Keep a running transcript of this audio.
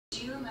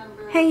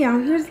Hey y'all,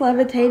 here's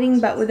Levitating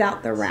but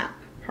without the rap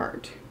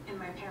part. In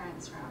my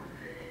parents' room.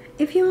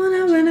 If you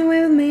wanna run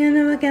away with me, I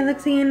know a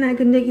galaxy and I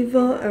can take you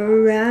for a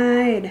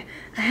ride.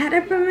 I had a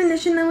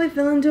premonition that we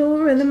fell into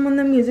a rhythm when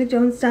the music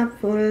don't stop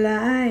for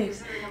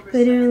life.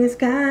 Glitter in the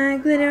sky,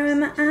 glitter in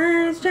my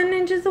eyes,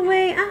 shining just the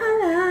way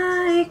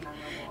I like.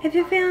 If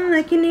you're feeling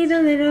like you need a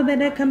little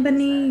bit of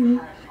company,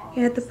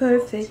 you're at the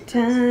perfect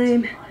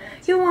time.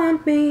 You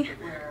want me,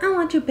 I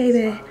want you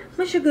baby,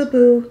 my sugar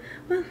boo,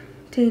 my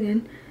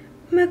Levitating.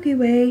 Milky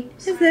Way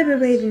is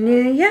liberating,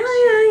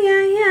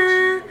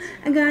 yeah.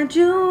 I got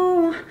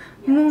you,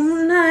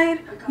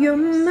 moonlight, you're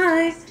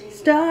my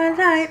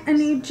starlight. I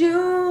need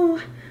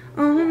you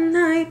all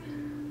night.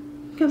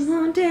 Come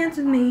on, dance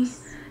with me.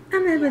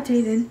 I'm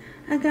levitating.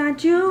 I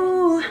got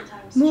you,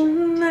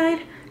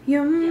 moonlight,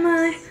 you're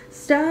my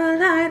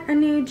starlight. I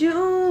need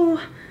you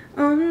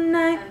all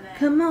night.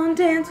 Come on,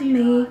 dance with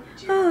me.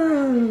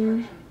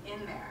 Oh,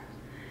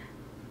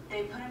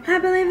 I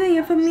believe that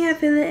you're for me. I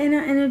feel it in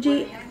our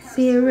energy.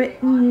 See it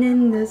written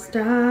in the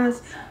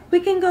stars. We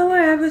can go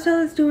wherever, so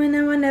let's do it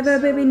now or never.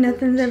 Baby,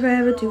 nothing's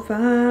ever too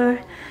far.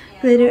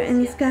 Glitter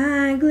in the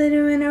sky,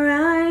 glitter in our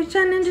eyes,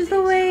 shining just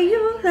the way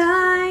you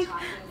like.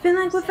 Feel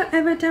like we're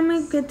forever time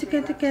we get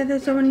together,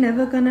 so we're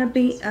never gonna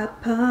be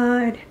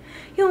apart.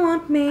 You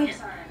want me,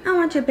 I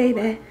want you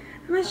baby,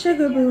 I'm a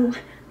sugar boo,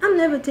 I'm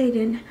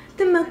levitating.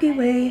 The Milky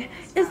Way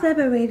is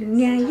liberating,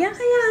 yeah.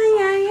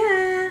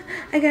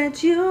 I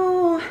got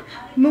you,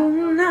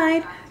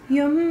 moonlight,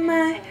 you're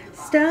my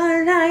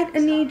starlight. I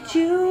need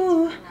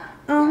you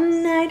all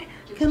night.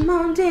 Come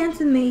on, dance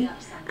with me.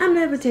 I'm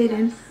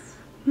levitating.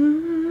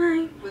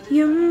 Moonlight,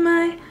 you're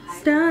my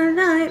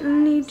starlight. I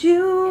need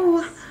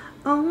you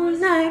all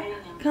night.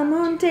 Come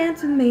on,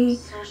 dance with me.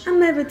 I'm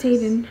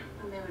levitating.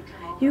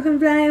 You can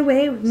fly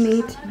away with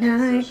me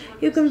tonight.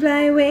 You can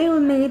fly away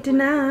with me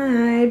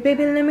tonight.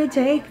 Baby, let me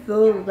take you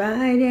for a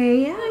ride.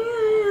 Yeah.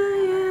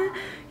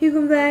 You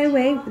can fly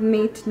away with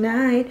me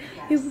tonight.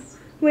 You can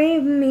away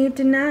with me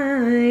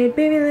tonight.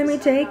 Baby, let me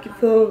take you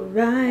for a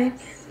ride.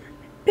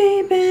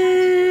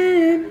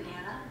 Baby.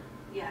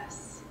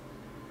 Yes.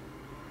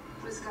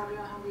 Was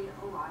Gabriel hungry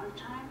a lot of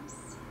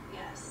times?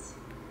 Yes.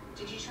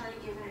 Did you try to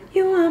give him the...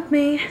 You want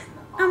me,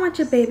 I want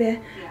you baby,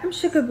 I'm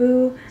sugar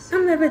boo,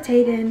 I'm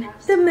levitating.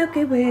 The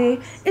Milky Way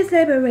is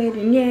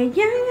liberating, yeah.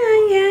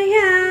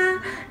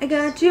 I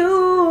got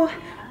you,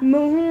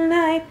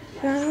 moonlight,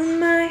 you're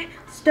my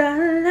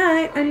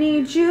starlight. I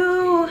need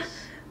you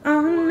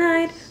all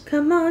night.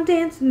 Come on,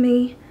 dance with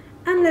me,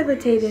 I'm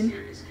levitating.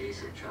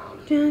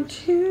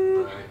 Don't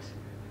you?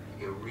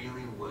 It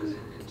really wasn't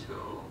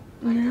until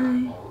I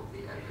got all of the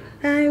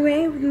evidence. Fly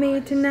away with me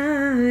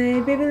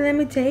tonight, baby, let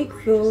me take you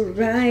for a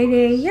ride,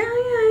 yeah.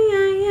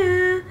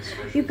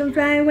 You can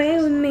fly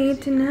away with me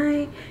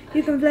tonight,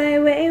 you can fly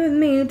away with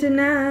me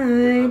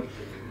tonight.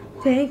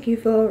 Take you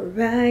for a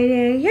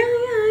ride,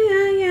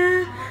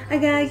 yeah. I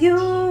got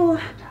you,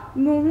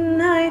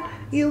 moonlight,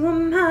 you are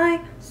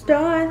my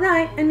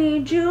starlight. I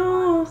need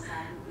you,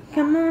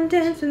 come on,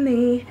 dance with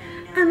me,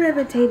 I'm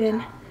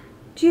levitating.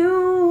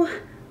 You,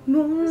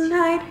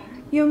 moonlight,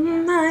 you're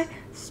my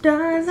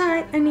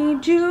starlight. I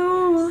need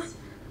you,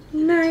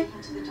 night,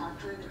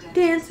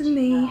 dance with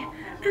me.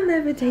 I'm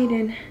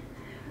levitating.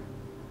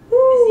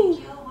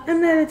 Woo,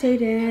 I'm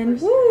levitating.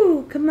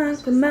 Woo, come on,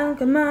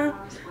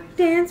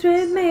 dance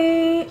with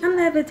me. I'm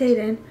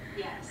levitating.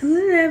 I'm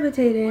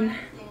levitating.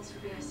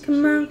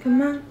 Come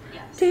on,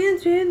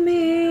 dance with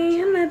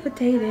me. I'm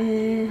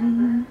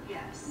levitating.